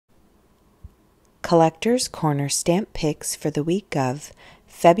Collector's Corner stamp picks for the week of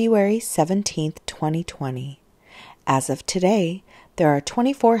February 17th, 2020. As of today, there are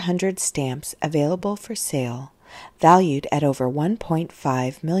 2,400 stamps available for sale, valued at over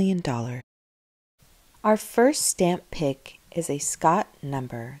 $1.5 million. Our first stamp pick is a Scott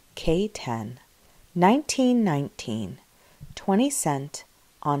number K10, 1919, 20 cent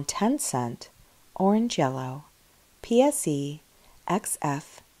on 10 cent, orange yellow, PSE,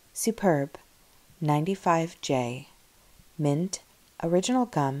 XF, Superb, 95J, mint, original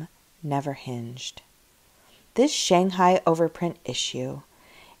gum, never hinged. This Shanghai overprint issue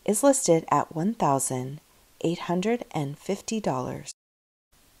is listed at $1,850.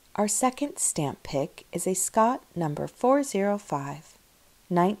 Our second stamp pick is a Scott number 405,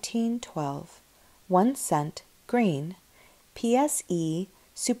 1912, 1 cent, green, PSE,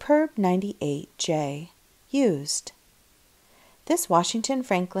 Superb 98J, used. This Washington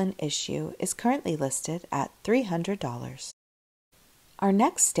Franklin issue is currently listed at $300. Our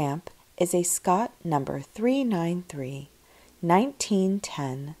next stamp is a Scott number 393,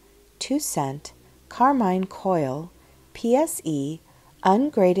 1910, 2 cent, carmine coil, PSE,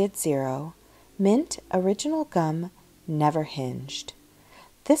 ungraded 0, mint, original gum, never hinged.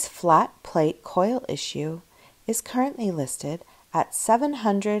 This flat plate coil issue is currently listed at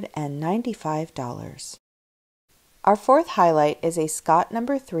 $795. Our fourth highlight is a Scott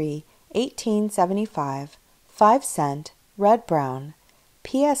number 3, 1875, 5 cent, red-brown,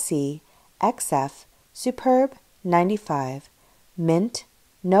 PSE, XF, Superb 95, mint,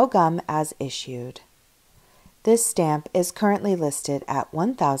 no gum as issued. This stamp is currently listed at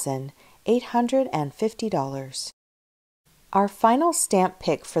 $1,850. Our final stamp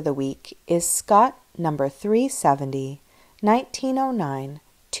pick for the week is Scott number 370, 1909,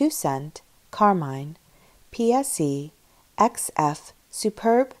 2 cent, carmine, PSE, XF,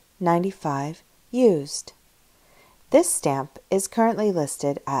 Superb 95, used. This stamp is currently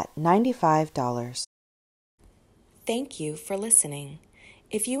listed at $95. Thank you for listening.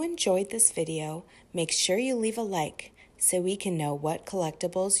 If you enjoyed this video, make sure you leave a like so we can know what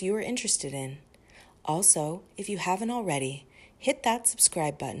collectibles you are interested in. Also, if you haven't already, hit that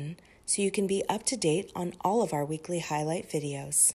subscribe button so you can be up to date on all of our weekly highlight videos.